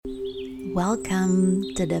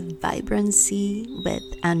Welcome to the Vibrancy with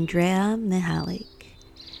Andrea Mihalik.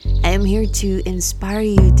 I am here to inspire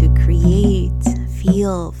you to create,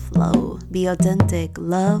 feel, flow, be authentic,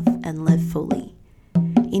 love, and live fully.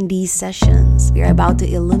 In these sessions, we are about to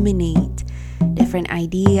illuminate different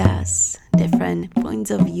ideas, different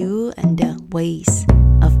points of view, and the ways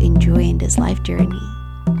of enjoying this life journey.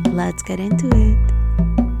 Let's get into it.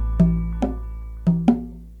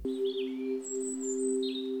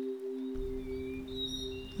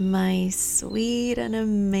 My sweet and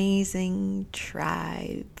amazing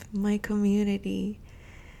tribe, my community.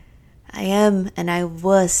 I am and I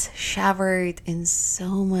was showered in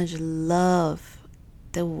so much love.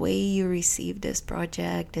 The way you receive this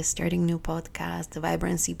project, the Starting New podcast, the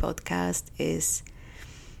Vibrancy podcast is,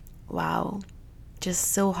 wow,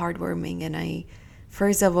 just so heartwarming. And I,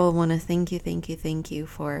 first of all, want to thank you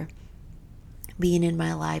for being in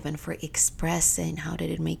my life and for expressing how did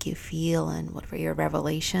it make you feel and what were your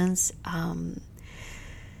revelations.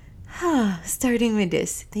 Starting with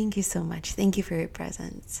this, thank you so much. Thank you for your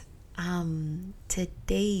presence.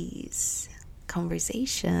 Today's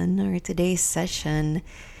conversation or today's session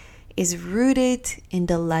is rooted in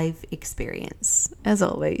the life experience, as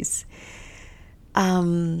always. I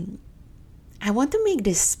want to make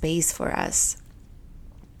this space for us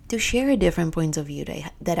to share different points of view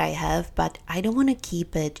that I have, but I don't want to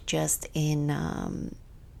keep it just in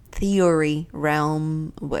theory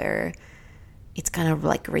realm where it's kind of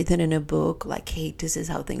like written in a book, like, hey, this is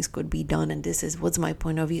how things could be done and this is what's my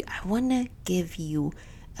point of view. I want to give you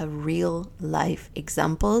a real life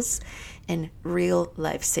examples and real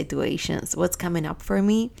life situations, what's coming up for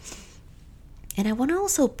me. And I want to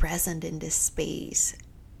also present in this space,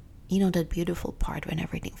 you know, that beautiful part when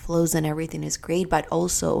everything flows and everything is great, but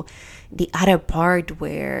also the other part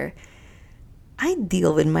where I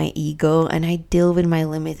deal with my ego and I deal with my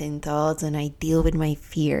limiting thoughts and I deal with my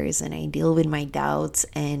fears and I deal with my doubts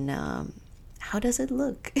and how does it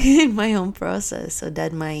look in my own process. So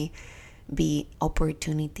that might be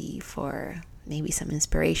opportunity for maybe some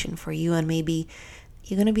inspiration for you, and maybe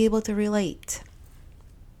you're going to be able to relate.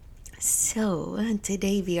 So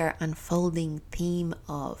today we are unfolding theme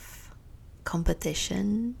of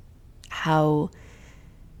competition. How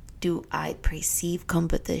do I perceive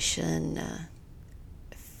competition?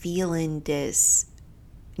 Feeling this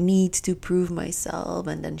need to prove myself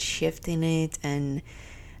and then shifting it, and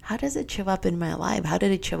how does it show up in my life? How did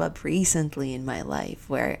it show up recently in my life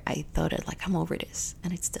where I thought it like I'm over this,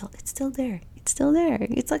 and it's still there. It's still there.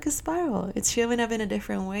 It's like a spiral. It's showing up in a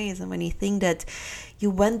different ways. And when you think that you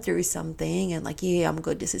went through something and like, yeah, I'm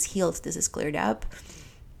good, this is healed, this is cleared up.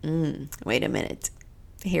 Wait a minute.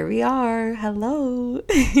 Here we are. Hello.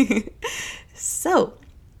 So,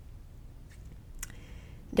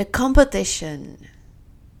 the competition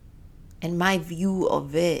and my view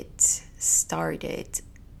of it started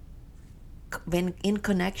when in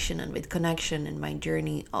connection and with connection in my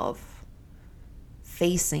journey of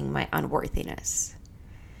facing my unworthiness.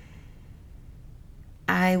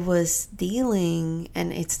 I was dealing,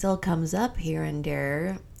 and it still comes up here and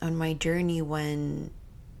there on my journey, when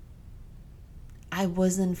I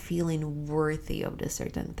wasn't feeling worthy of the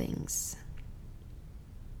certain things.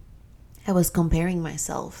 I was comparing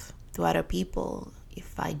myself to other people.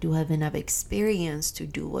 If I do have enough experience to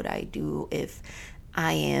do what I do, if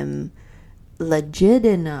I am legit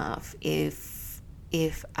enough, if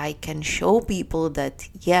I can show people that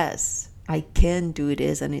yes, I can do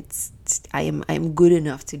this and I'm good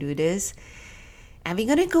enough to do this. And we're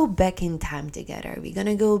gonna go back in time together. We're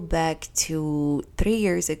gonna go back to 3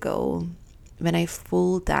 years ago when I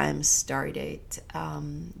full-time started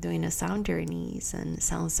doing the sound journeys and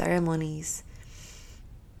sound ceremonies.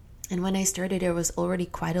 And when I started, there was already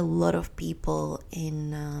quite a lot of people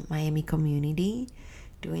in Miami community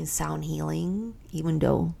doing sound healing, even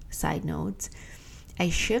though, side note,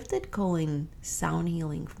 I shifted going sound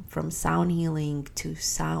healing from sound healing to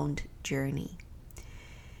sound journey.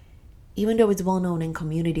 Even though it's well known in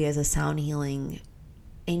community as a sound healing,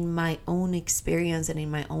 in my own experience and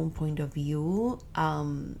in my own point of view,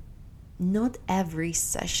 not every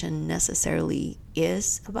session necessarily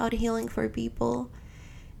is about healing for people.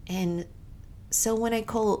 And so when I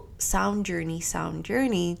call sound journey,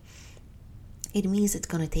 it means it's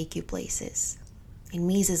going to take you places. It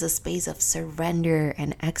means it's a space of surrender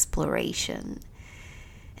and exploration.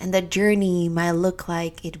 And the journey might look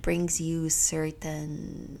like it brings you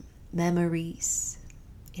certain memories.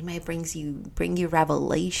 It might bring you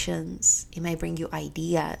revelations. It might bring you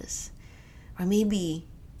ideas. Or maybe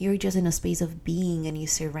you're just in a space of being and you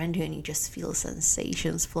surrender and you just feel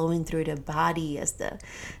sensations flowing through the body as the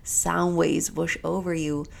sound waves wash over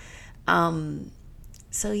you.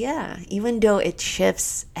 So yeah, even though it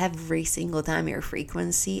shifts every single time your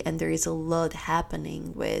frequency, and there is a lot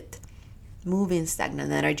happening with moving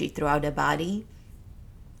stagnant energy throughout the body,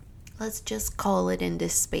 let's just call it in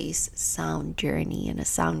this space sound journey and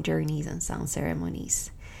sound journeys and sound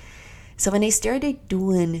ceremonies. So when I started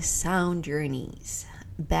doing sound journeys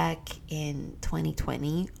back in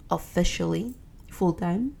 2020, officially full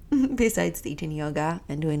time, besides teaching yoga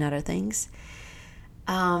and doing other things,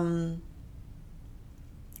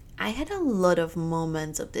 I had a lot of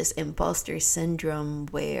moments of this imposter syndrome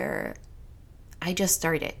where I just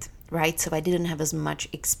started, right? So I didn't have as much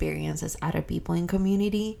experience as other people in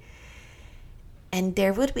community. And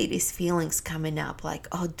there would be these feelings coming up like,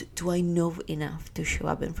 oh, do I know enough to show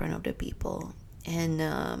up in front of the people? And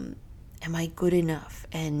am I good enough?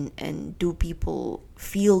 And do people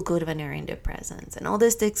feel good when they're in their presence? And all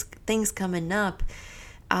these things coming up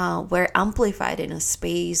were amplified in a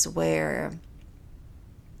space where,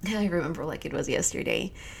 I remember like it was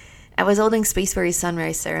yesterday, I was holding space for a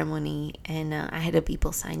sunrise ceremony, and I had the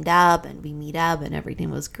people signed up, and we meet up, and everything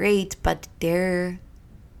was great. But there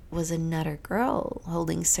was another girl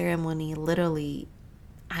holding ceremony literally,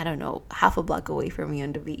 I don't know, half a block away from me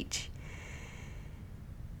on the beach.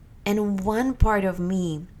 And one part of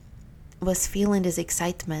me was feeling this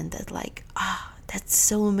excitement that like, that's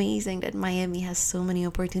so amazing that Miami has so many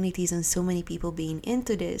opportunities and so many people being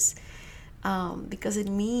into this. Because it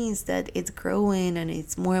means that it's growing and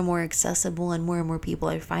it's more and more accessible and more people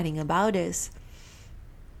are finding about this.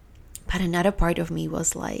 But another part of me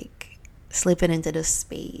was like slipping into the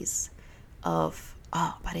space of,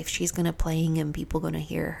 but if she's gonna playing and people gonna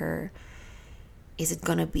hear her, is it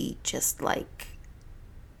gonna be just like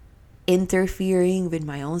interfering with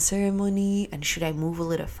my own ceremony? And should I move a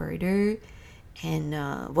little further?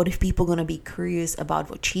 And what if people gonna be curious about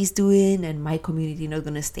what she's doing and my community not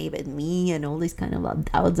gonna stay with me, and all these kind of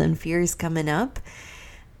doubts and fears coming up.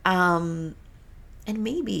 And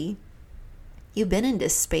maybe you've been in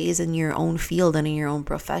this space in your own field and in your own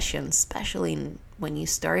profession, especially when you're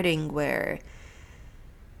starting, where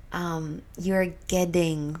you're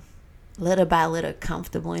getting little by little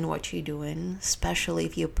comfortable in what you're doing, especially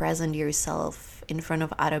if you present yourself in front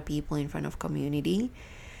of other people, in front of community.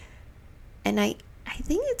 And I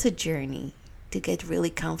think it's a journey to get really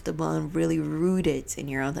comfortable and really rooted in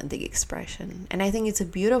your authentic expression. And I think it's a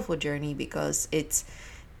beautiful journey because it's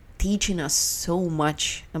teaching us so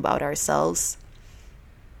much about ourselves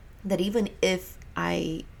that even if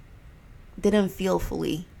I didn't feel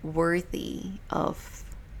fully worthy of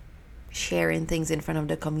sharing things in front of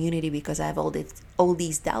the community because I have all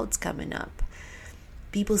these doubts coming up,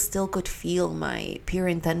 people still could feel my pure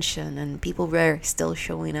intention, and people were still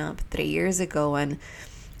showing up 3 years ago, and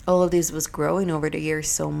all of this was growing over the years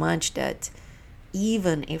so much that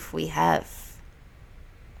even if we have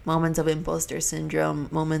moments of imposter syndrome,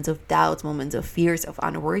 moments of doubt, moments of fears, of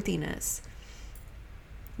unworthiness,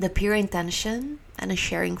 the pure intention and a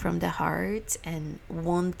sharing from the heart and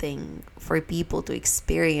wanting for people to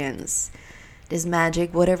experience this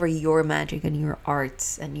magic, whatever your magic and your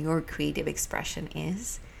arts and your creative expression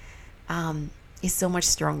is so much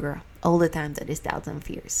stronger all the time than these doubts and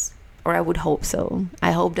fears. Or I would hope so.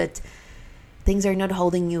 I hope that things are not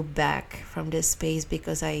holding you back from this space,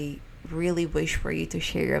 because I really wish for you to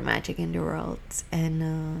share your magic in the world.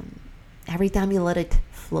 And every time you let it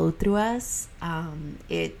flow through us,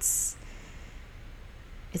 it's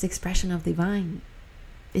expression of divine.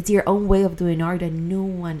 It's your own way of doing art, and no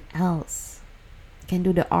one else can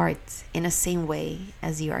do the art in the same way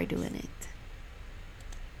as you are doing it.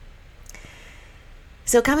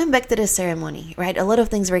 So coming back to the ceremony, right? A lot of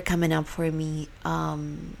things were coming up for me,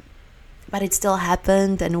 but it still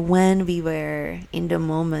happened. And when we were in the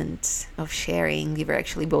moment of sharing, we were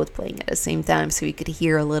actually both playing at the same time, so we could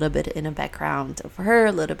hear a little bit in the background of her,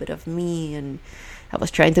 a little bit of me, and I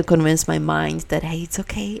was trying to convince my mind that, hey, it's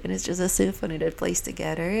okay, and it's just a symphony that plays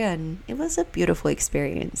together, and it was a beautiful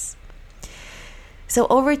experience. So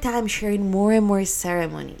over time, sharing more and more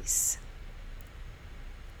ceremonies,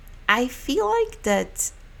 I feel like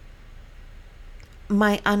that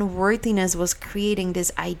my unworthiness was creating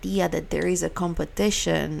this idea that there is a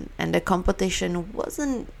competition, and the competition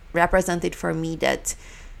wasn't represented for me that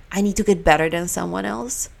I need to get better than someone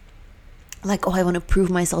else. Like, I want to prove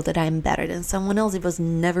myself that I'm better than someone else. It was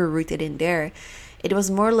never rooted in there. It was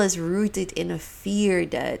more or less rooted in a fear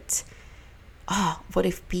that, what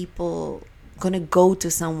if people gonna go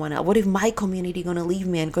to someone else? What if my community gonna leave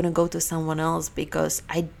me and gonna go to someone else because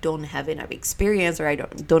I don't have enough experience, or I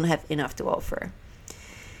don't have enough to offer?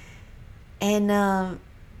 And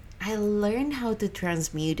I learned how to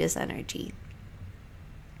transmute this energy.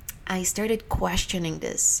 I started questioning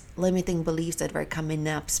this limiting beliefs that were coming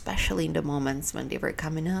up, especially in the moments when they were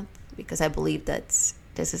coming up, because I believe that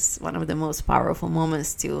this is one of the most powerful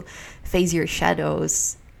moments to face your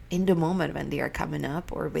shadows in the moment when they are coming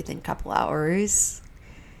up or within a couple hours,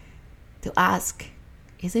 to ask,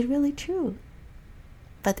 is it really true?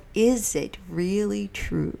 But is it really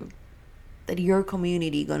true that your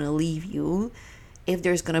community gonna leave you if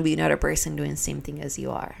there's gonna be another person doing the same thing as you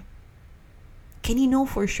are? Can you know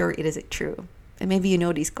for sure it isn't true? And maybe you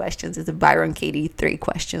know these questions. It's the Byron Katie 3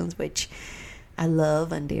 questions, which I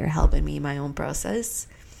love, and they are helping me in my own process.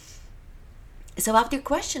 So after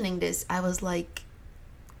questioning this, I was like,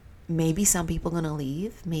 maybe some people gonna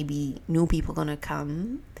leave, maybe new people gonna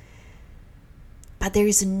come, but there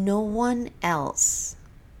is no one else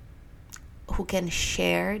who can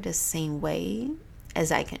share the same way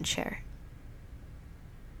as I can share.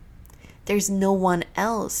 There's no one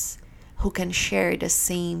else who can share the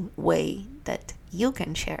same way that you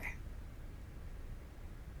can share.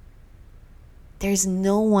 There's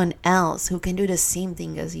no one else who can do the same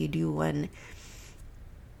thing as you do. And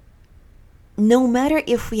no matter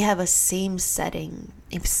if we have a same setting,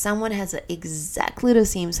 if someone has exactly the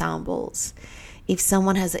same sound bowls, if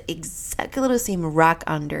someone has exactly the same rock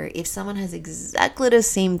under, if someone has exactly the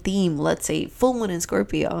same theme, let's say full moon in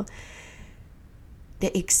Scorpio,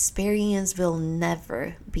 the experience will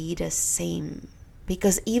never be the same.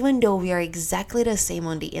 Because even though we are exactly the same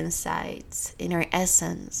on the insides, in our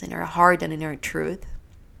essence, in our heart, and in our truth,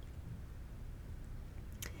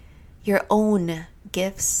 your own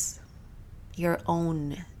gifts, your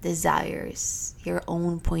own desires, your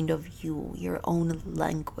own point of view, your own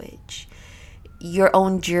language, your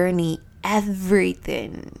own journey,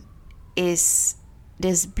 everything is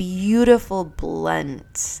this beautiful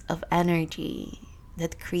blend of energy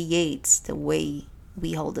that creates the way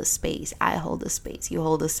we hold the space. I hold the space, you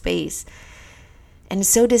hold the space. And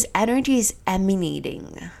so this energy is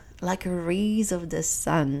emanating like rays of the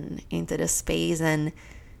sun into the space, and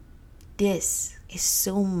this is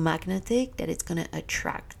so magnetic that it's going to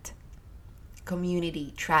attract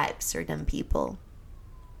community, tribes, certain people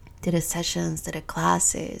to the sessions, to the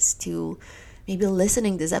classes, to maybe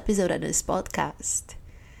listening this episode on this podcast.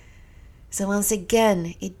 So once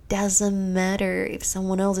again, it doesn't matter if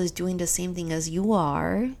someone else is doing the same thing as you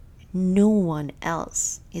are. No one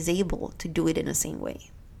else is able to do it in the same way.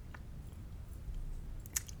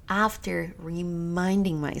 After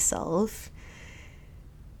reminding myself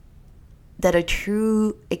that a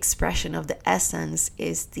true expression of the essence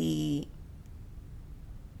is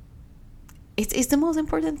it's the most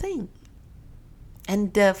important thing.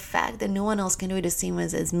 And the fact that no one else can do it the same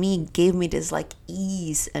as me gave me this like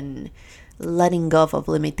ease and letting go of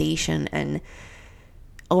limitation. And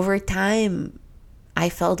over time, I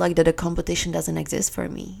felt like that the competition doesn't exist for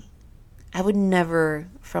me. I would never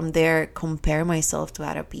from there compare myself to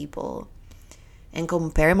other people and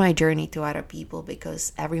compare my journey to other people,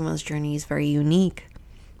 because everyone's journey is very unique.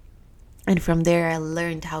 And from there, I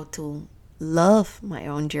learned how to love my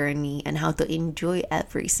own journey and how to enjoy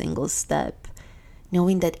every single step,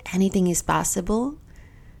 knowing that anything is possible.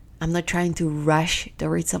 I'm not trying to rush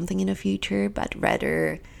towards something in the future, but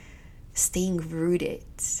rather staying rooted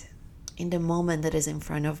in the moment that is in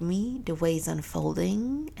front of me, the way it's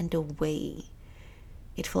unfolding, and the way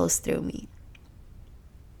it flows through me.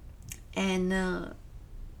 And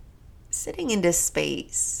sitting in this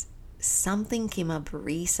space, something came up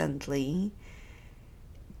recently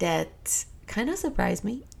that kind of surprised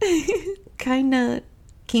me. Kind of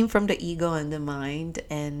came from the ego and the mind,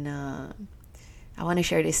 and I want to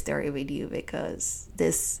share this story with you because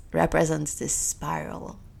this represents this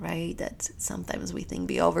spiral, right? That sometimes we think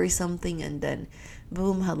be over something, and then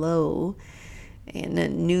boom, hello, and a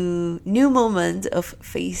new moment of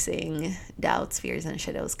facing doubts, fears, and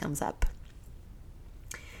shadows comes up.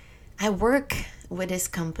 I work with this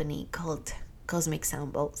company called Cosmic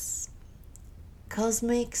Samples.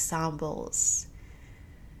 Cosmic Samples.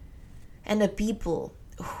 And the people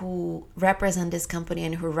who represent this company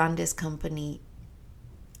and who run this company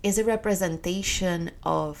is a representation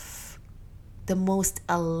of the most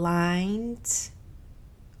aligned,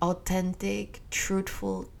 authentic,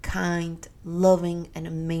 truthful, kind, loving, and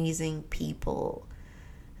amazing people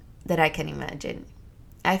that I can imagine.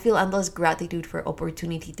 I feel endless gratitude for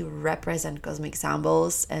opportunity to represent Cosmic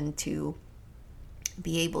Samples and to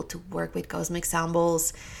be able to work with Cosmic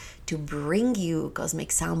Samples, to bring you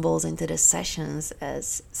Cosmic Samples into the sessions,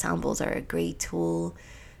 as samples are a great tool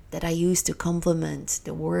that I use to complement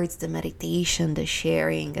the words, the meditation, the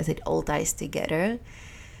sharing, as it all ties together.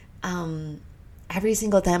 Every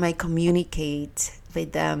single time I communicate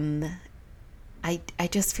with them, I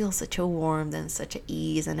just feel such a warmth and such a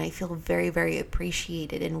ease, and I feel very, very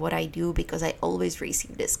appreciated in what I do, because I always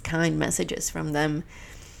receive these kind messages from them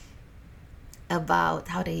about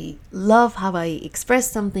how they love how I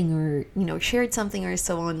expressed something, or shared something, or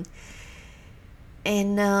so on.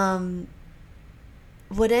 And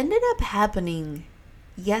what ended up happening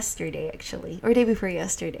yesterday, actually, or day before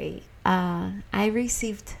yesterday, I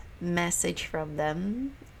received message from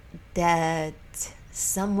them that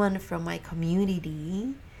someone from my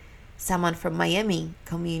community, someone from Miami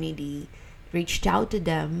community, reached out to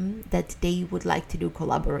them that they would like to do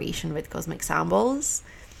collaboration with Cosmic Samples.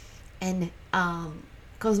 And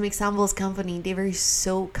Cosmic Samples company, they were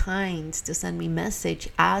so kind to send me message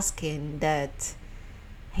asking that,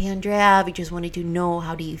 hey Andrea, we just wanted to know,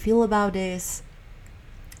 how do you feel about this?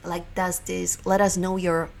 Like, let us know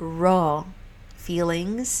your raw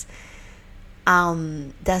feelings.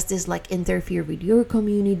 Does this like interfere with your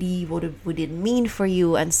community? What would it mean for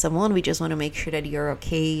you, and so on? We just want to make sure that you're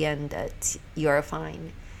okay and that you're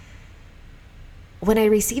fine. When I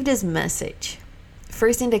received this message,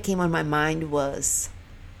 first thing that came on my mind was,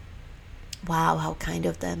 wow, how kind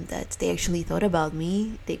of them that they actually thought about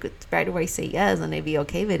me. They could right away say yes and they'd be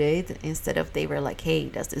okay with it, instead of they were like, hey,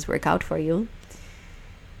 does this work out for you?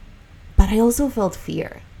 But I also felt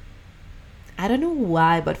fear. I don't know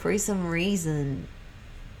why, but for some reason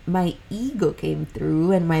my ego came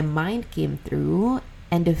through and my mind came through,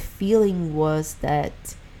 and the feeling was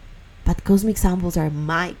that, but Cosmic Samples are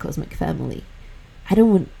my cosmic family. I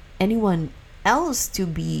don't want anyone else to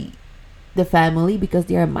be the family, because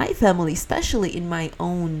they are my family, especially in my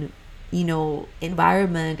own,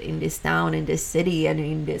 environment, in this town, in this city, and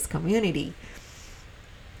in this community.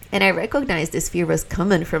 And I recognized this fear was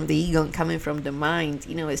coming from the ego and coming from the mind.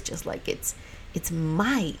 It's just like, it's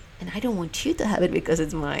mine, and I don't want you to have it because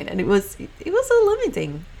it's mine. And it was so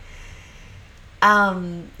limiting.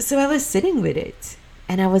 So I was sitting with it,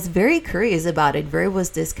 and I was very curious about it. Where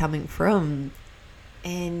was this coming from?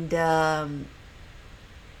 And I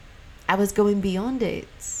was going beyond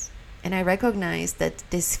it, and I recognized that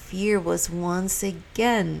this fear was once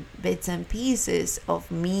again bits and pieces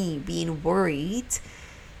of me being worried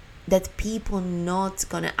that people not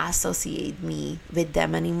gonna associate me with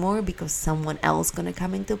them anymore because someone else gonna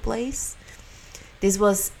come into place. This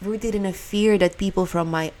was rooted in a fear that people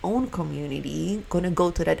from my own community gonna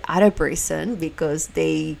go to that other person because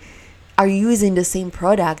they are using the same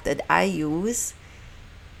product that I use,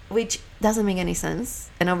 which doesn't make any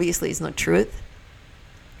sense, and obviously it's not truth.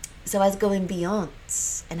 So I was going beyond,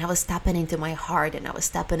 and I was tapping into my heart, and I was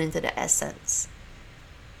tapping into the essence.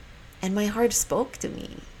 And my heart spoke to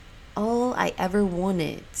me. All I ever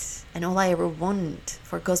wanted, and all I ever want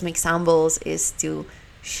for Cosmic Samples, is to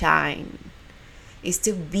shine, is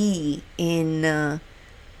to be in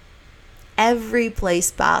every place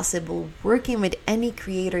possible, working with any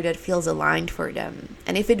creator that feels aligned for them.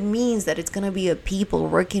 And if it means that it's gonna be a people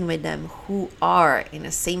working with them who are in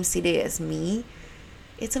the same city as me,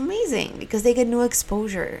 it's amazing, because they get new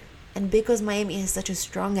exposure. And because Miami has such a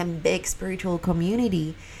strong and big spiritual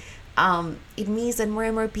community, it means that more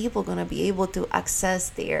and more people are gonna be able to access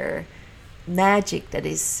their magic that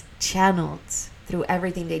is channeled through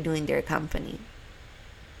everything they do in their company.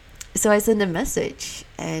 So I sent a message,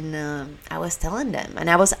 and I was telling them, and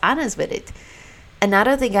I was honest with it.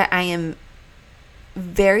 Another thing I am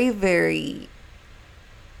very, very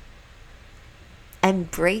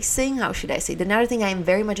embracing, how should I say? Another thing I am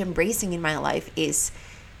very much embracing in my life is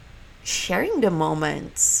sharing the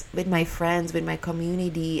moments with my friends, with my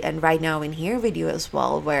community, and right now in here with you as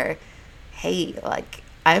well, where, hey, like,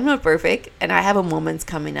 I'm not perfect, and I have a moments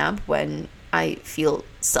coming up when I feel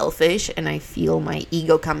selfish and I feel my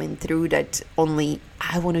ego coming through that only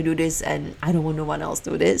I want to do this and I don't want no one else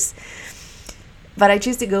to do this. But I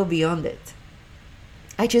choose to go beyond it.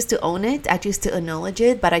 I choose to own it. I choose to acknowledge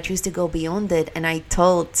it, but I choose to go beyond it. And I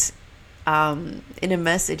told in a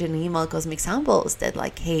message, an email, Cosmic Samples, that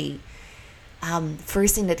like, hey,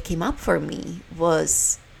 first thing that came up for me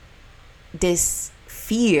was this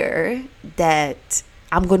fear that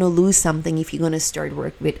I'm going to lose something if you're going to start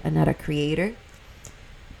work with another creator.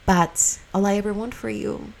 But all I ever want for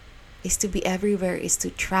you is to be everywhere, is to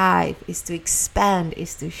thrive, is to expand,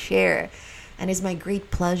 is to share. And it's my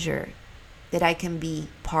great pleasure that I can be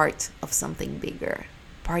part of something bigger,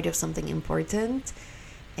 part of something important,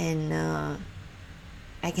 and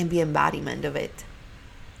I can be embodiment of it.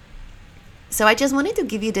 So I just wanted to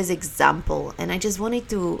give you this example, and I just wanted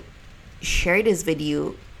to share this with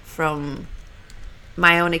you from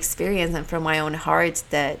my own experience and from my own heart,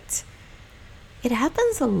 that it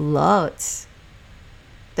happens a lot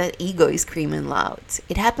that ego is screaming loud.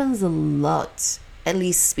 It happens a lot, at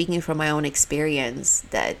least speaking from my own experience,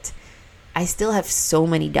 that I still have so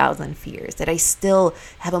many doubts and fears, that I still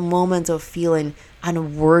have a moment of feeling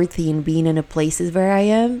unworthy in being in the places where I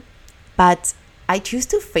am. But I choose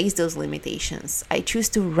to face those limitations. I choose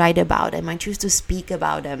to write about them. I choose to speak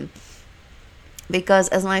about them. Because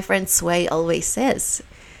as my friend Sway always says,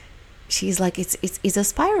 she's like, it's a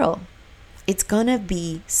spiral. It's gonna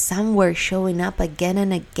be somewhere showing up again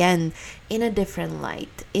and again in a different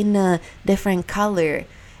light, in a different color.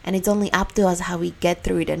 And it's only up to us how we get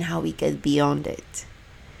through it and how we get beyond it.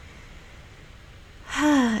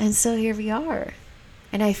 And so here we are.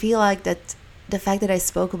 And I feel like that the fact that I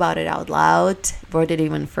spoke about it out loud brought it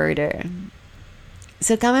even further.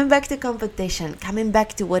 So coming back to competition, coming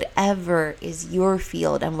back to whatever is your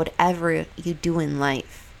field and whatever you do in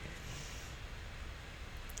life.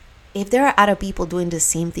 If there are other people doing the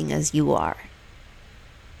same thing as you are,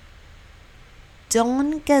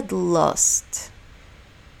 don't get lost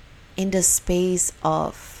in the space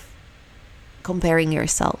of comparing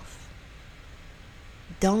yourself.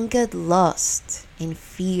 Don't get lost in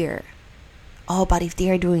fear. Oh, but if they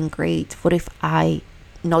are doing great, what if I'm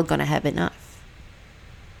not gonna have enough?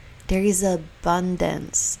 There is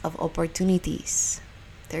abundance of opportunities.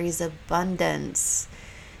 There is abundance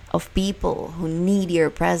of people who need your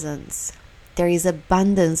presence. There is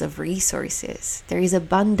abundance of resources. There is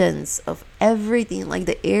abundance of everything, like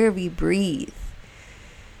the air we breathe,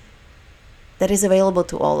 that is available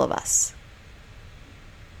to all of us.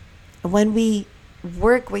 When we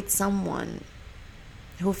work with someone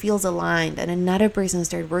who feels aligned and another person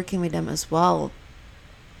starts working with them as well,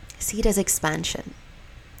 see it as expansion.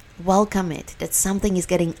 Welcome it, that something is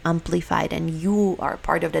getting amplified and you are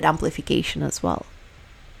part of that amplification as well.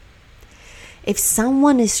 If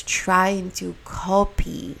someone is trying to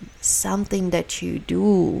copy something that you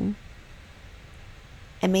do,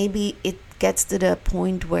 and maybe it gets to the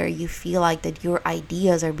point where you feel like that your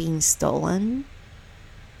ideas are being stolen,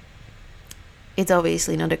 it's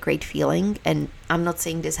obviously not a great feeling. And I'm not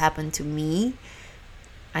saying this happened to me.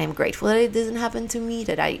 I am grateful that it didn't happen to me,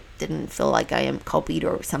 that I didn't feel like I am copied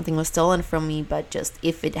or something was stolen from me. But just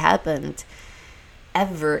if it happened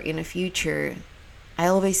ever in the future, I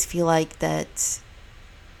always feel like that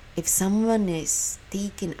if someone is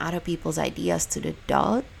taking other people's ideas to the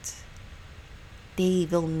dot, they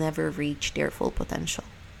will never reach their full potential.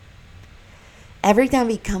 Every time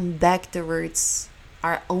we come back towards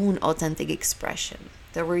our own authentic expression,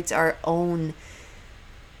 towards our own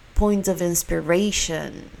points of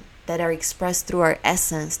inspiration that are expressed through our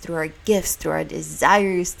essence, through our gifts, through our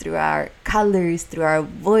desires, through our colors, through our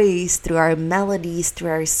voice, through our melodies, through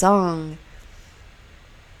our song,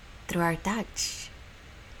 through our touch,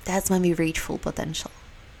 that's when we reach full potential.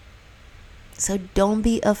 So don't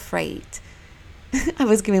be afraid. I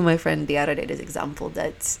was giving my friend the other day this example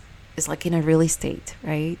that is like in a real estate,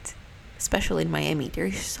 right? Especially in Miami,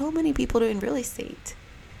 there's so many people doing real estate.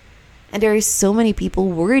 And there is so many people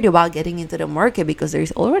worried about getting into the market because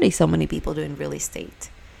there's already so many people doing real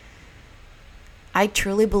estate. I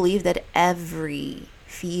truly believe that every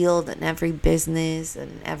field and every business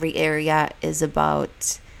and every area is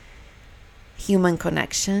about human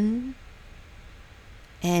connection.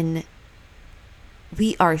 And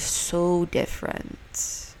we are so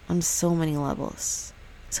different on so many levels.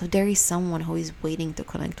 So there is someone who is waiting to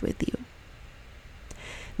connect with you.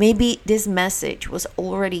 Maybe this message was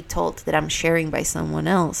already told that I'm sharing by someone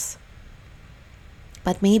else.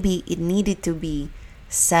 But maybe it needed to be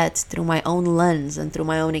said through my own lens and through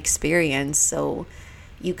my own experience, so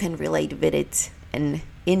you can relate with it and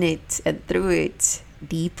in it and through it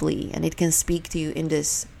deeply, and it can speak to you in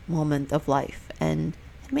this moment of life. And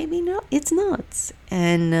maybe no, it's not.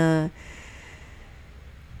 And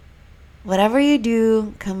whatever you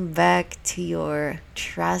do, come back to your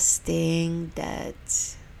trusting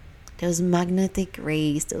that those magnetic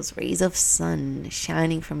rays, those rays of sun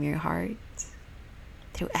shining from your heart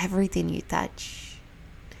through everything you touch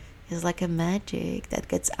is like a magic that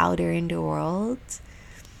gets out there in the world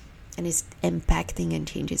and is impacting and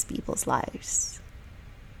changes people's lives.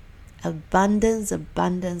 Abundance,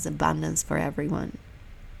 abundance, abundance for everyone.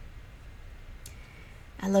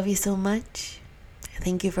 I love you so much.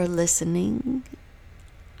 Thank you for listening.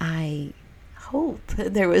 I hope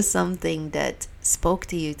there was something that spoke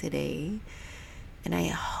to you today, and I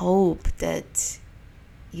hope that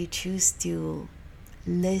you choose to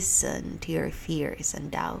listen to your fears and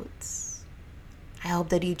doubts. I hope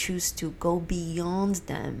that you choose to go beyond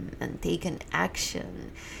them and take an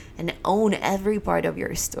action and own every part of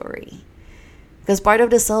your story. Because part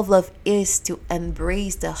of the self-love is to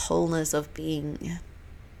embrace the wholeness of being.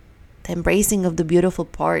 The embracing of the beautiful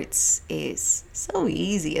parts is so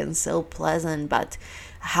easy and so pleasant, but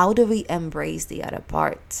how do we embrace the other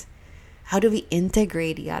part? How do we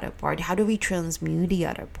integrate the other part? How do we transmute the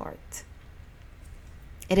other part?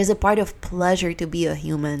 It is a part of pleasure to be a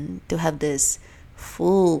human, to have this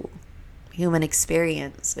full human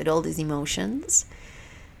experience with all these emotions.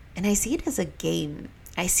 And I see it as a game.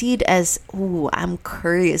 I see it as, ooh, I'm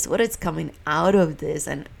curious what is coming out of this.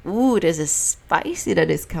 And ooh, there's a spicy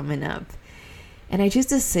that is coming up. And I choose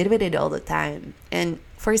to sit with it all the time. And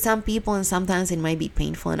for some people, and sometimes it might be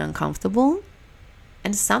painful and uncomfortable.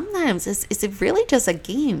 And sometimes it's really just a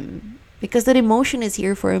game. Because that emotion is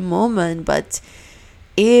here for a moment. But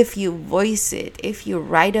if you voice it, if you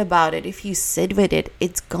write about it, if you sit with it,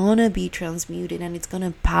 it's gonna be transmuted and it's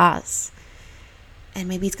gonna pass. And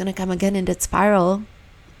maybe it's gonna come again in that spiral.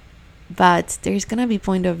 But there's gonna be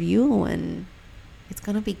point of view and it's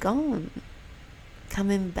gonna be gone.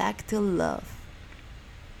 Coming back to love.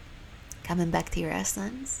 Coming back to your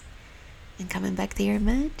essence. And coming back to your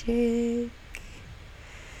magic.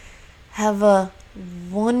 Have a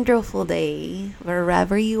wonderful day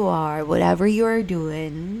wherever you are, whatever you are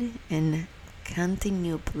doing. And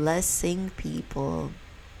continue blessing people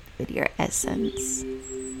with your essence.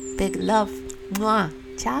 Big love. Mwah.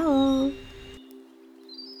 Ciao.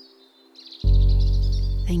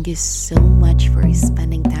 Thank you so much for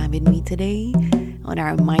spending time with me today on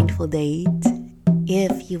our mindful date.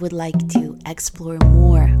 If you would like to explore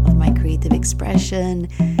more of my creative expression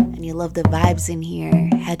and you love the vibes in here,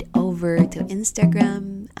 head over to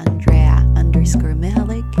Instagram,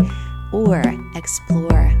 Andrea_Mihalik, or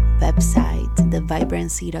explore website,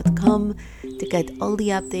 thevibrancy.com, to get all the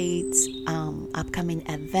updates, upcoming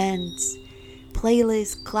events,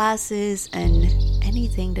 playlists, classes, and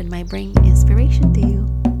anything that might bring inspiration to you.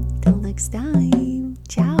 Till next time,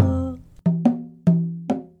 ciao.